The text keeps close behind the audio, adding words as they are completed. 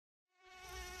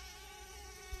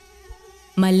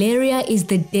Malaria is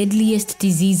the deadliest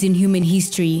disease in human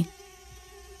history.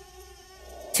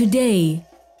 Today,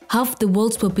 half the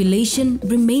world's population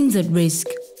remains at risk.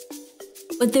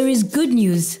 But there is good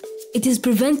news. It is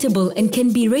preventable and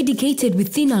can be eradicated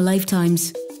within our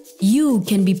lifetimes. You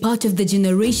can be part of the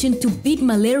generation to beat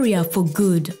malaria for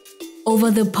good.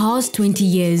 Over the past 20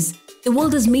 years, the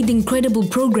world has made incredible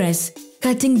progress,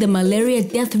 cutting the malaria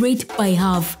death rate by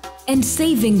half and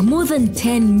saving more than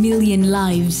 10 million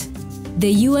lives.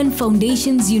 The UN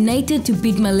Foundation's United to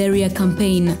Beat Malaria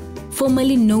campaign,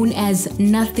 formerly known as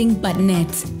Nothing But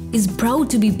Nets, is proud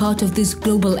to be part of this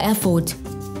global effort.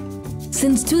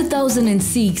 Since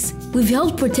 2006, we've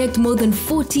helped protect more than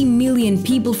 40 million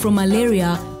people from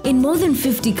malaria in more than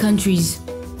 50 countries,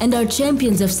 and our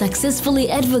champions have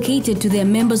successfully advocated to their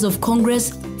members of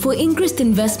Congress for increased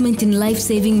investment in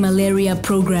life-saving malaria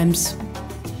programs.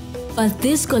 But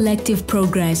this collective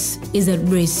progress is at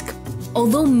risk.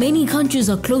 Although many countries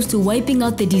are close to wiping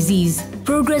out the disease,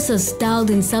 progress has stalled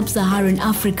in sub-Saharan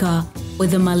Africa, where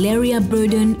the malaria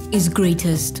burden is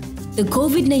greatest. The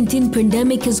COVID-19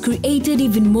 pandemic has created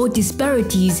even more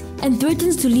disparities and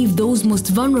threatens to leave those most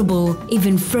vulnerable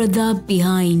even further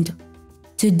behind.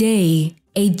 Today,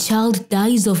 a child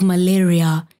dies of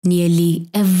malaria nearly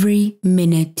every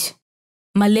minute.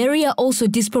 Malaria also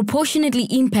disproportionately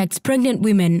impacts pregnant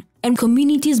women and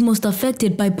communities most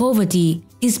affected by poverty,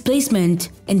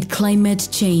 displacement, and climate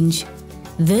change.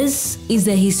 This is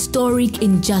a historic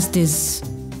injustice.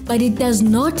 But it does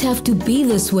not have to be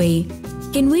this way.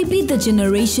 Can we be the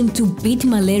generation to beat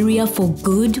malaria for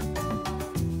good?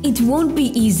 It won't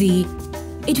be easy.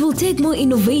 It will take more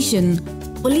innovation,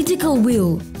 political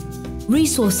will,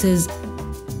 resources,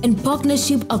 and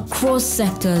partnership across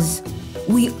sectors.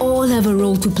 We all have a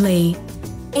role to play.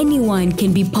 Anyone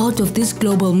can be part of this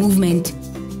global movement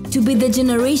to be the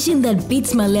generation that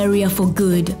beats malaria for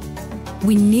good.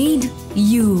 We need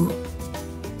you.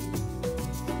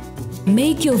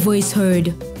 Make your voice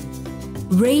heard.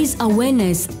 Raise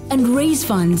awareness and raise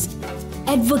funds.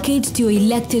 Advocate to your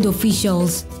elected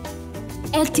officials.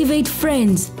 Activate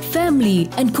friends, family,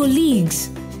 and colleagues.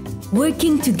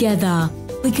 Working together,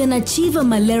 we can achieve a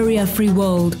malaria-free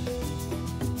world.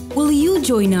 Will you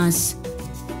join us?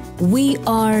 We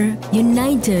are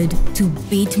united to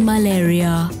beat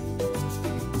malaria.